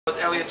Was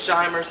Elliot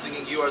Scheimer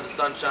singing "You Are the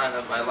Sunshine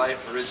of My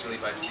Life," originally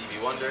by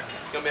Stevie Wonder.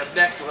 Coming up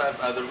next, we'll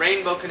have The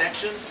Rainbow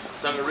Connection,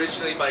 sung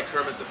originally by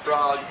Kermit the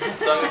Frog,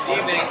 sung this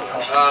evening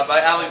by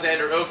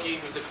Alexander Oki,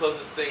 who's the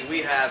closest thing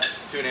we have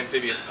to an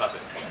amphibious puppet.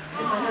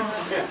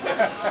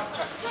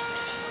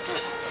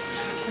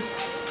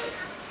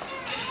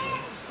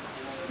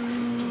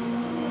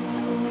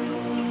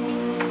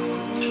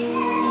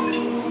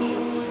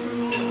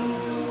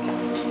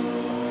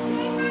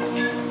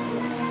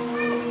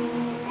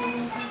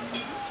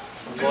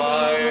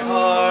 Why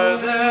are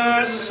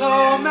there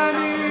so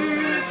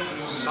many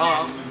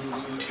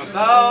songs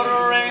about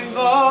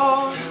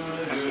rainbows?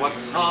 And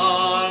what's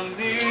on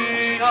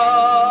the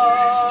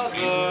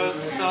other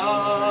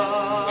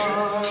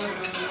side?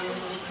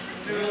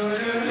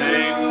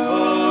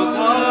 Rainbows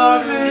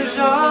are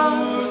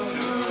visions,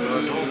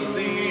 but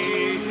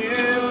only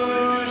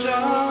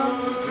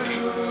illusions.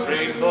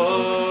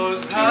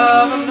 Rainbows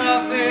have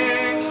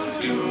nothing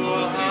to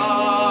hide.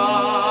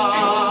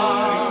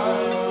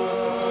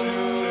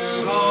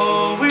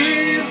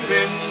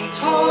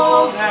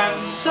 And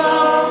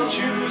some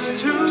choose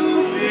to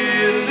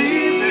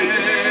believe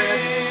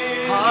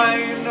it.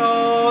 I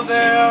know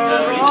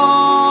they're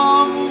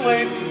wrong,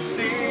 wait and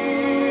see.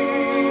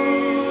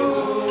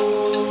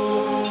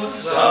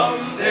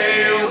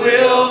 Someday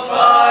we'll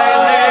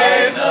find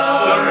it,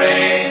 the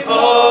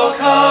rainbow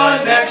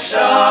connection.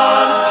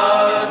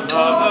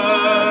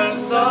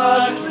 Lovers, the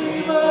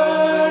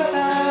dreamers,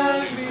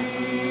 and me.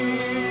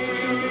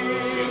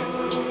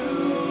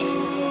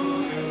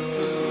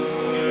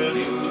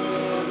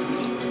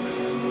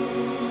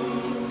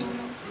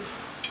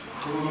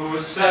 Who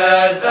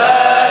said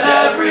that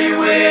every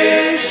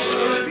wish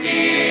should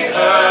be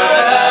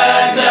heard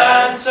and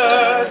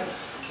answered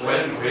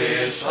when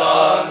wished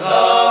on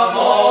the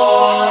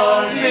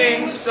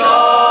morning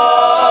star?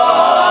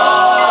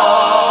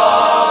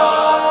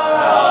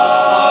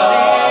 Somebody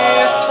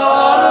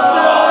thought of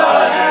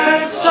that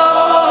and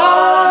someone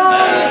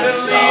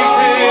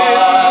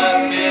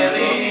believed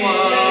it,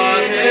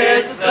 what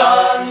it's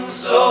done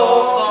so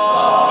far.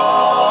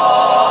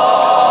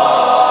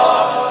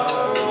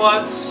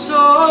 What's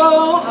so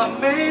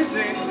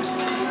amazing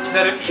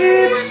that it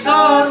keeps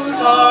us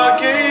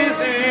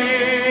stargazing?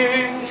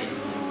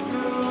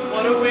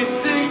 What do we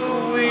think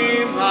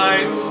we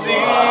might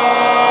see?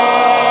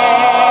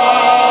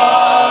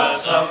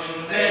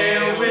 Someday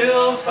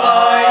we'll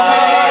find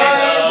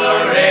it, the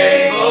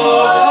rainbow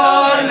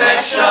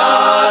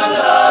connection,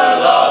 the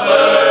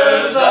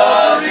lovers, the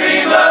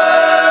dreamers,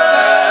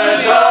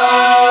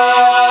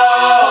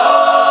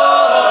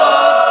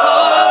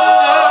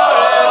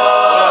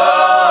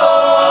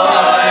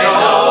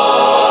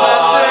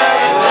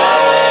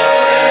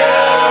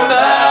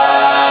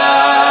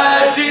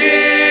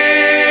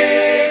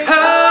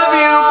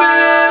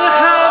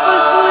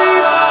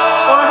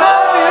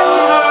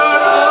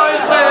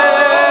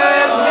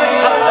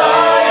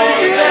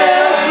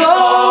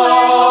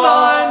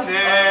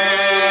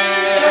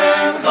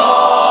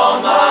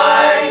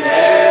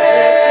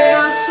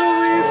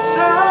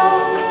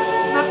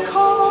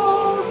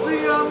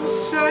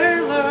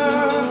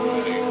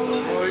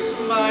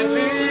 might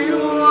be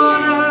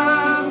one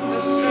and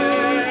the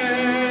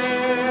same.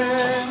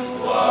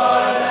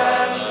 One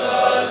and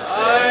the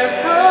same. I've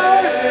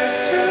heard it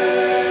too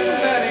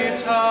many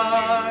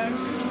times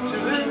to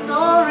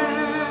ignore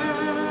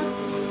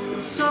it.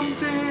 It's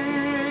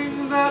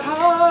something that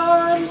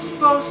I'm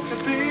supposed to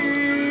be.